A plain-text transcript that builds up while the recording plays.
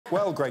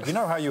Well, Greg, you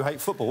know how you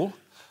hate football.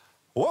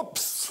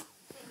 Whoops!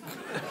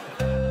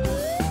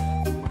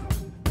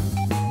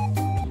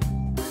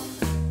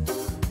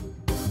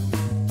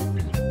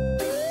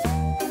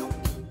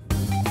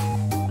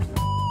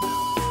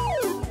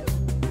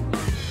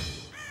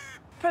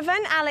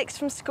 Prevent Alex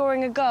from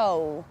scoring a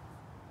goal.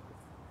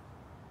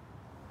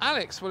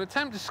 Alex will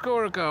attempt to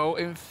score a goal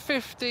in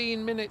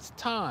 15 minutes'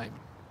 time.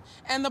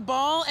 And the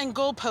ball and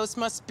goalpost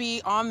must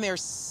be on their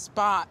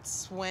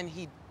spots when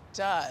he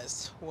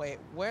does. Wait,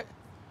 where?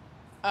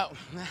 Oh,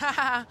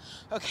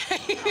 okay.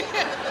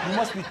 You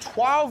must be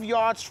 12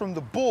 yards from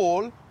the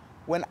ball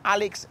when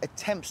Alex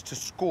attempts to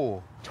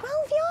score.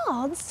 12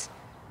 yards?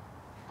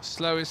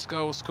 Slowest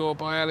goal scored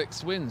by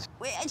Alex wins.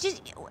 Wait,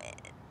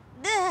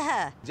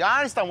 Do I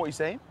understand what you're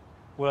saying?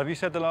 Well, have you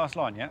said the last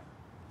line yet?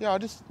 Yeah, I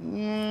just...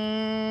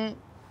 Time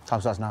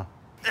starts now.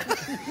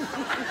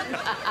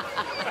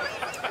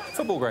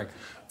 Football, Greg.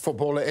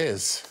 Football it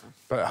is,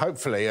 but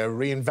hopefully a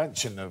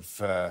reinvention of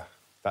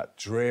that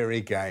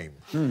dreary game.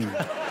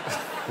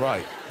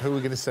 Right, who are we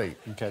going to see?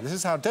 OK, this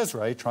is how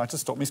Desiree tried to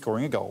stop me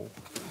scoring a goal.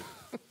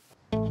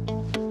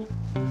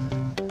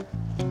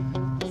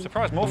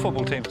 Surprised more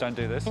football teams don't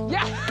do this.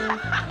 Yeah!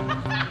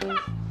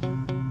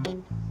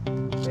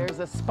 There's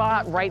a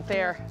spot right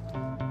there.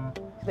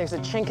 There's a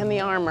chink in the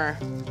armor.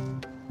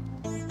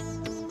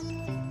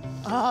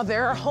 Oh,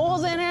 there are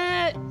holes in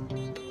it.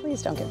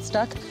 Please don't get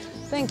stuck.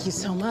 Thank you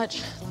so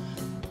much.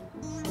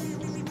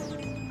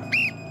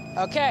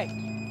 Okay.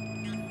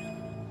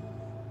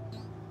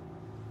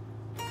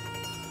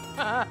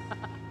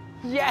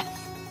 Yes.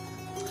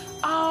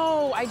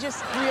 Oh, I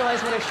just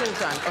realized what I should have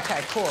done.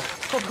 Okay, cool.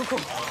 Cool.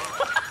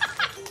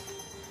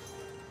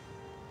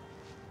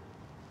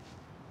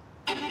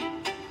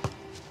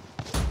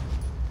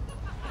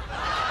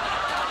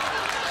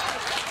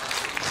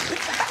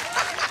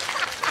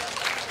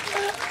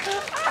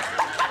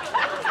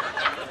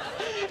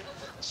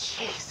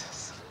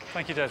 Jesus.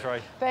 Thank you,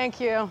 Desiree.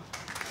 Thank you. Yeah,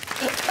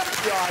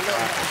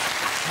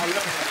 I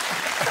love it.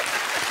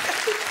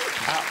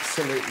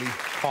 Absolutely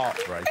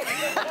heartbreaking.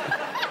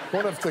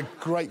 One of the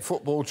great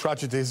football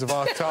tragedies of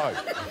our time.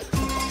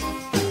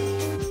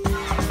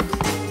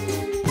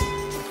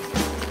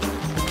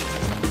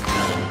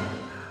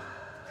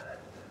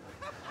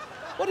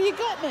 What do you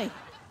got me?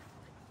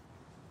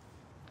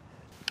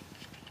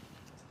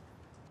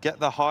 Get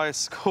the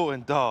highest score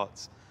in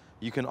darts.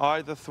 You can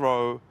either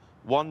throw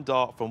one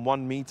dart from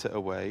 1 metre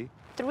away,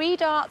 3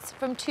 darts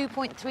from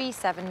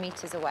 2.37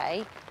 metres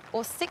away,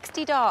 or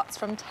 60 darts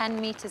from 10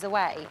 metres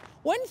away.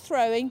 When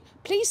throwing,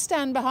 please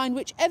stand behind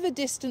whichever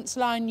distance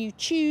line you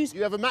choose.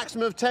 You have a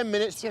maximum of 10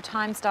 minutes. Your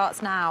time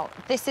starts now.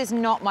 This is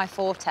not my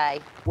forte.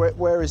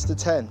 Where is the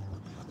 10?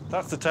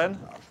 That's the 10.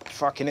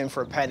 Fucking in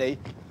for a penny.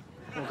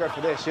 We'll go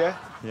for this, yeah?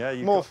 Yeah,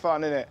 More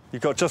fun, innit?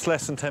 You've got just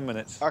less than 10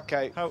 minutes.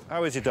 OK.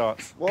 How is your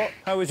darts? What?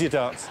 How is your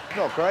darts?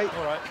 Not great.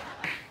 All right.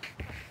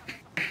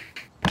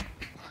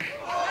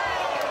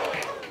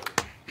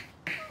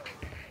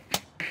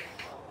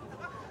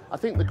 I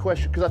think the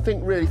question, because I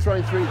think really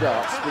throwing 3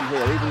 darts from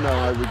here, even though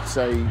I would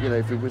say, you know,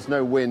 if it was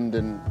no wind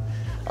and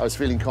I was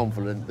feeling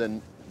confident,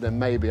 then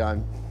maybe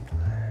I'm...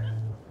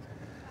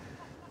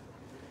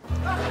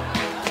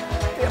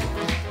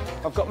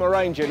 I've got my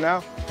range in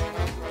now.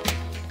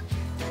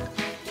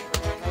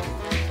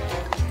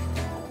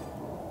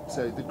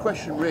 So the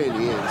question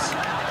really is,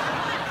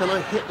 can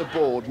I hit the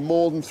board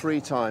more than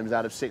 3 times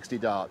out of 60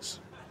 darts?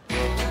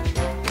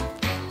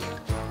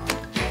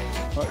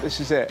 Right, this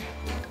is it.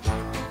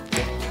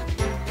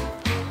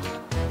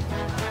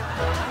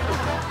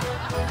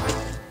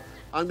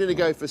 I'm going to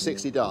go for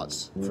 60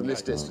 darts from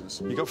this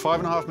distance. You've got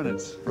 5.5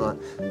 minutes. Right.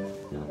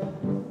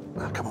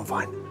 Oh, come on,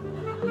 fine.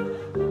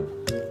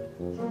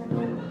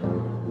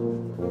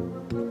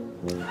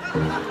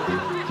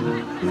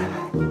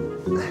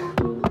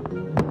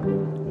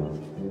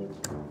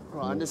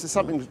 Right, and this is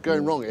something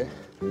going wrong here.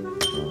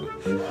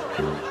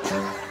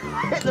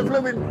 Hit the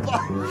blooming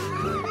button.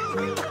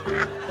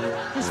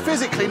 It's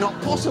physically not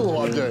possible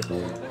what I'm doing.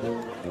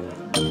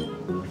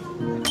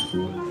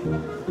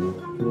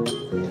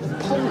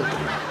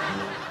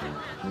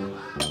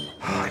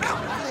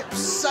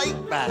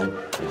 Sake, man.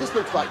 This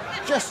looks like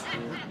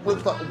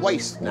a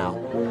waste now.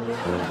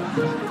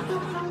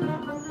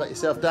 Let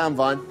yourself down,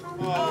 Vine.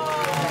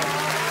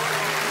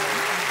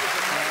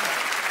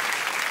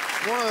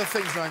 One of the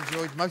things I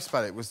enjoyed most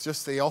about it was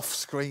just the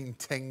off-screen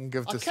ting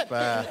of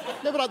despair.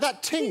 No, but like,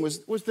 that ting was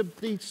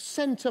the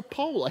centre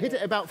pole. I hit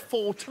it about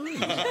 4 times.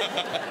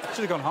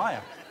 Should have gone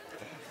higher.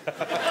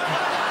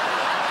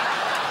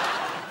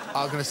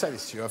 I'm going to say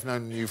this to you. I've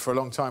known you for a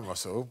long time,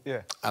 Russell.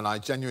 Yeah. And I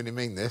genuinely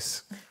mean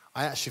this.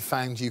 I actually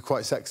found you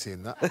quite sexy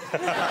in that.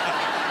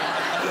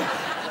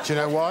 Do you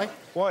know why?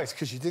 Why? It's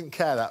because you didn't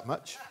care that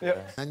much. Yeah.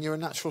 And you're a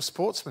natural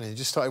sportsman, and you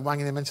just started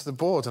wanging him into the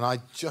board, and I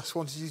just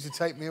wanted you to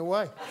take me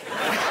away.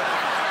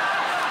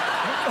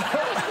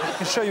 I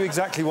can show you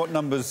exactly what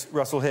numbers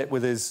Russell hit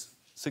with his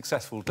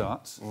successful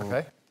darts.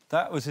 OK.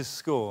 That was his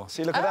score.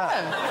 See, look at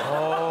that.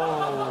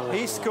 Oh.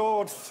 He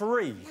scored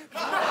 3.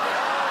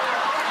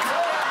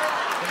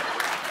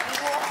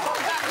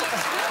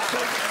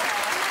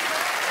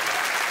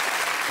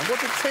 What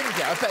did Tim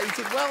get? I bet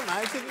he did well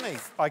now, didn't he?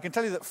 I can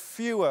tell you that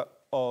fewer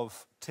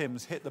of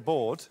Tim's hit the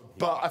board.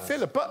 But I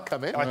feel a butt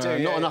coming. I do,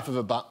 Not enough of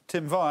a butt.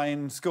 Tim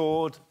Vine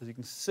scored, as you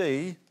can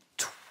see,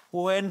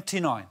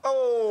 29.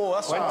 Oh,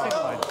 that's 29.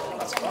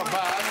 That's not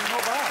bad.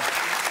 Not bad.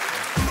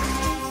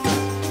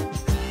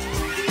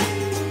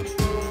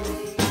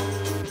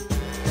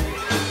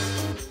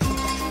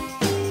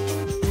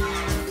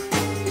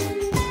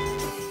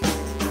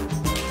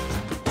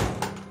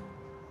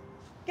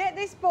 Get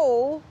this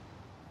ball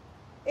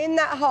in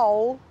that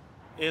hole.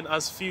 In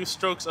as few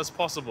strokes as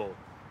possible.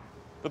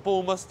 The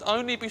ball must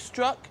only be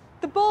struck.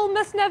 The ball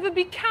must never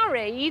be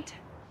carried.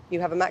 You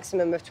have a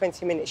maximum of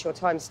 20 minutes. Your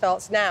time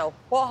starts now.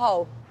 What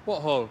hole?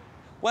 What hole?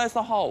 Where's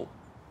the hole?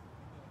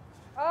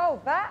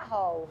 Oh, that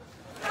hole.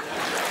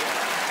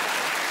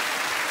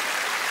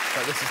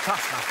 So this is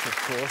Taskmaster, of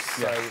course,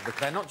 so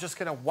they're not just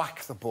going to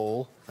whack the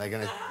ball, they're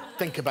going to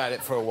think about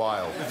it for a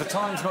while. If the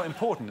time's not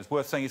important, it's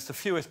worth saying it's the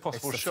fewest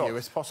possible It's the shot.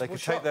 fewest possible They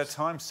could shots. take their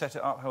time, set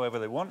it up however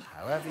they want.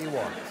 However you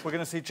want. We're going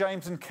to see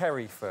James and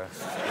Kerry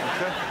first.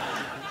 OK?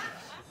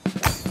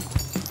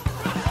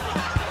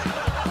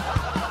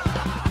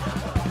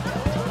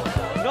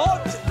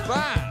 Not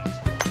bad.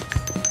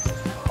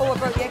 Oh, I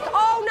broke the egg.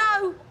 Oh,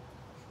 no!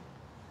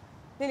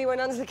 Nearly went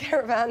under the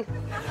caravan.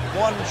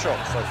 One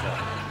shot so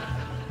far.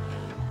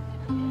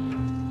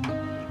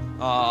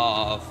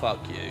 Oh,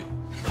 fuck you.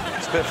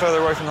 It's a bit further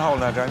away from the hole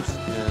now, James.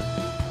 Yeah.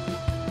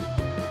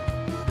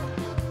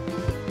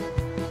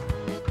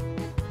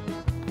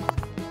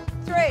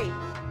 Three.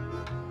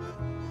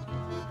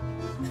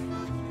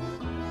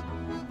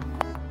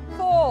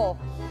 4.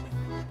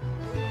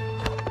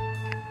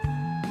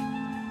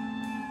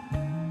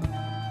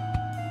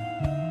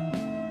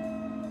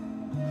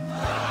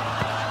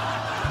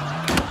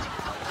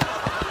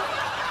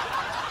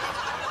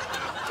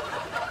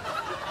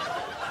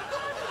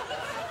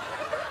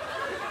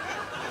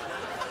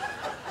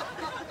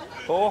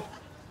 Four.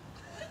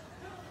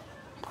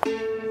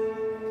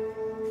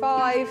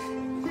 5.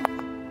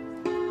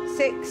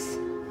 6.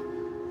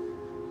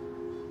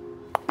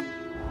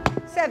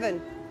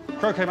 7.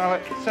 Croquet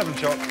mallet, 7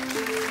 shots.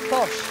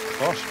 Bosh.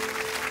 Gosh.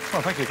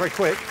 Oh, thank you. Very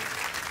quick.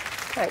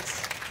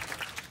 Thanks.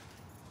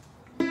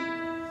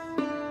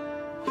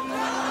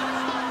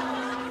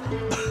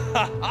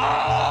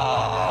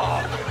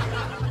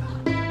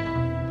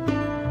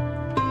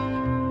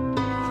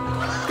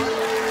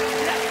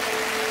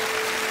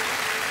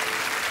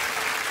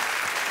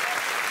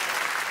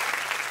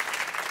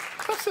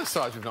 That's a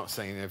side we've not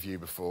seen of you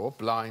before.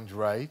 Blind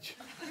rage.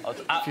 I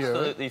was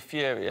absolutely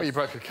furious. Well, you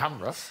broke a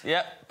camera.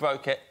 Yep,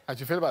 broke it. How do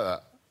you feel about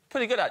that?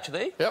 Pretty good,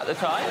 actually, Yep. at the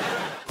time.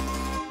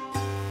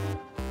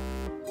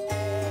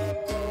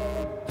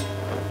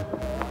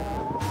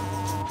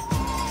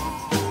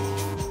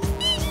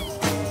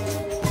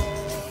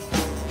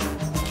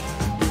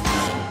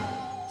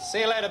 See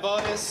you later,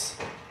 boys.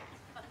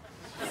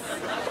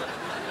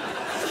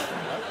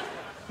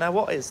 Now,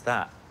 what is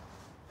that?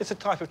 It's a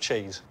type of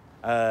cheese.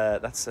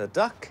 That's a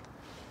duck,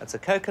 that's a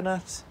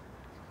coconut,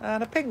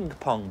 and a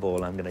ping-pong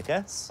ball, I'm going to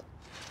guess.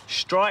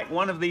 Strike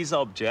one of these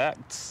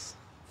objects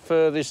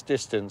furthest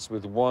distance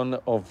with one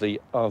of the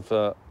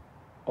other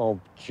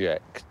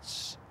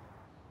objects.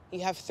 You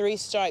have 3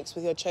 strikes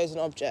with your chosen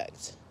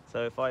object.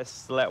 So if I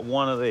select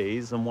one of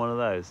these and one of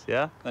those,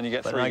 yeah? Then you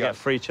get but 3 then I go. get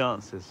 3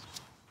 chances.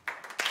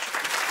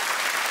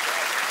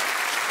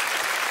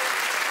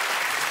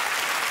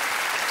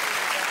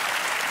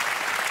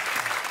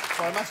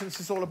 So I imagine this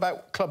is all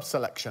about club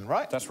selection,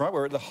 right? That's right.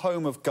 We're at the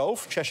home of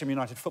golf, Cheshire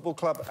United Football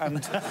Club, and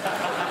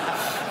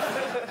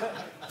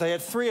they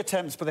had 3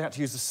 attempts, but they had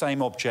to use the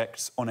same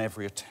objects on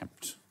every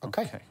attempt.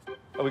 OK.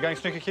 Are we going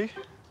snooker cue?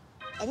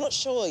 I'm not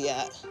sure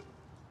yet.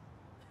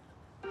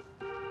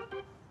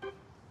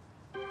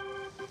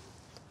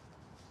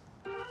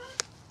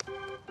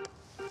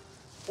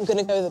 I'm going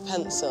to go with the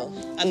pencil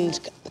and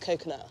the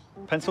coconut.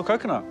 Pencil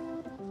coconut.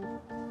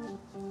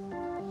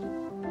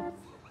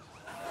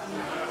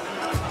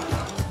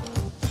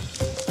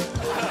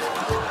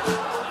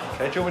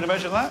 OK, do you want me to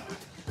measure that?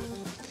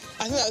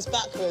 I think that was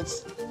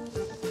backwards.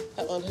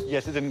 That one.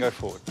 Yes, it didn't go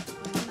forward.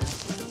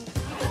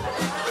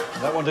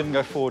 That one didn't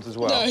go forwards as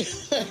well. No, it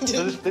So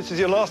didn't. this is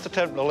your last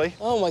attempt, Lolly.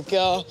 Oh, my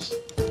gosh.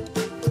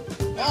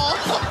 Oh.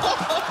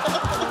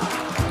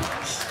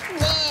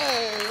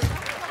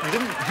 No! You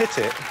didn't hit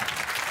it.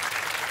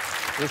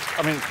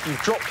 I mean, you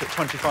dropped it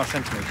 25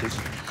 centimetres.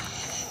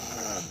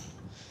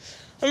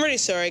 I'm really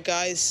sorry,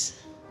 guys.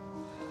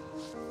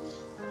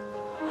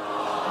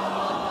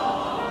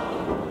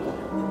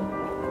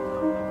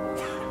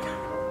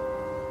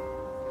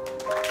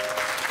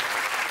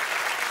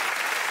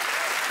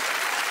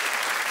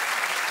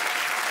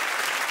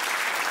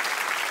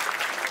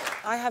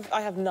 I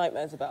have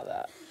nightmares about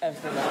that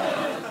every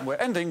night. We're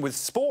ending with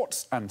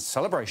sports and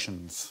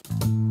celebrations.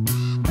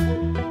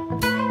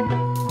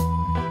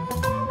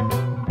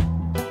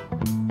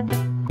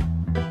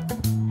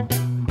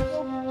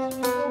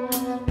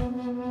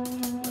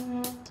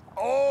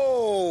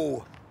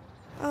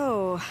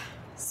 Oh,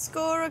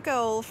 score a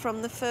goal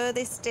from the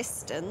furthest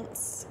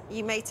distance,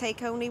 you may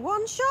take only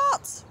one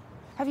shot.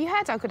 Have you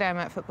heard Uncle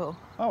Dermot at football?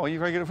 Oh, are you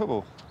very good at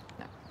football?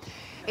 No.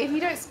 If you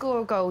don't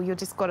score a goal, you're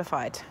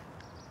disqualified.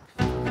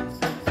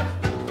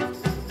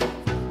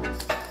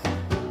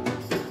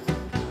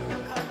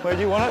 Where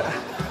do you want it?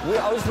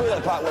 I'll just roll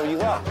it back where you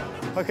are.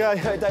 OK.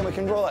 Put it down, we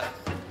can roll it.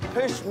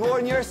 Push more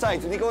on your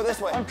side. Did you go this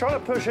way? I'm trying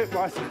to push it,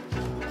 right.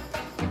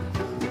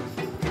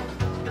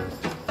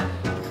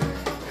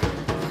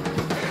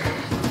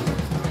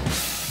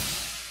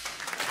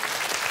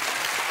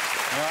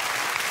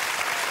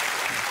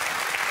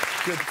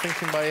 Good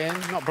thinking by Ian,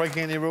 not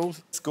breaking any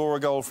rules. Score a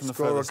goal from the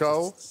furthest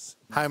goal. distance.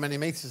 How many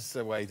metres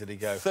away did he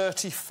go?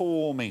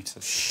 34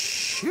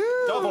 metres.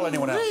 Double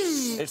anyone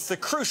else. It's the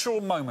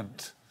crucial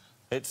moment.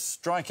 It's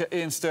striker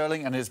Iain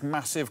Stirling and his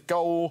massive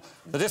goal.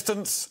 The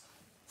distance,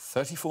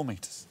 34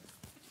 metres.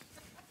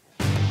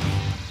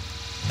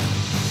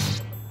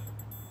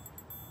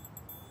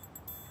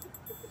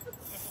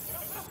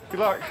 Good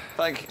luck.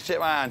 Thank you. Shake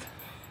my hand.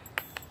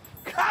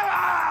 Come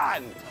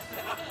on!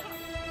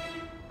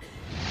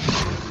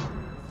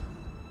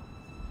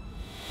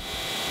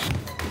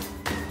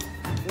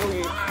 No,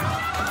 you.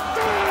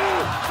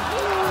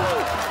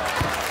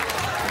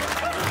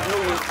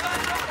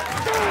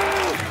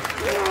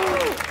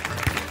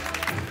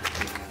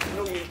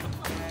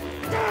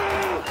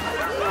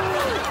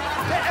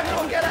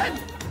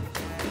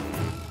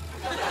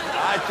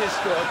 I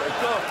just gotta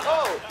go.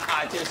 Oh,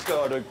 I just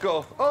gotta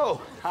go.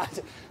 Oh, I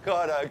just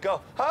gotta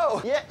go.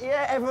 Oh, yeah,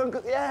 yeah, everyone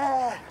go.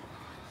 Yeah,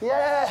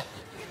 yeah,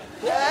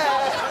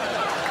 yeah.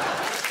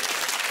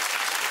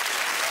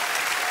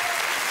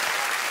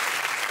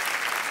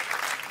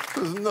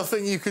 There's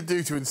nothing you could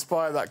do to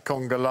inspire that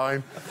conga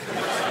line.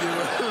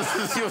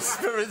 Your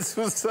spirits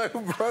were so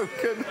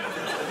broken.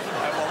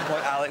 At one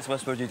point, Alex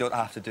whispered, "You don't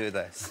have to do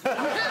this."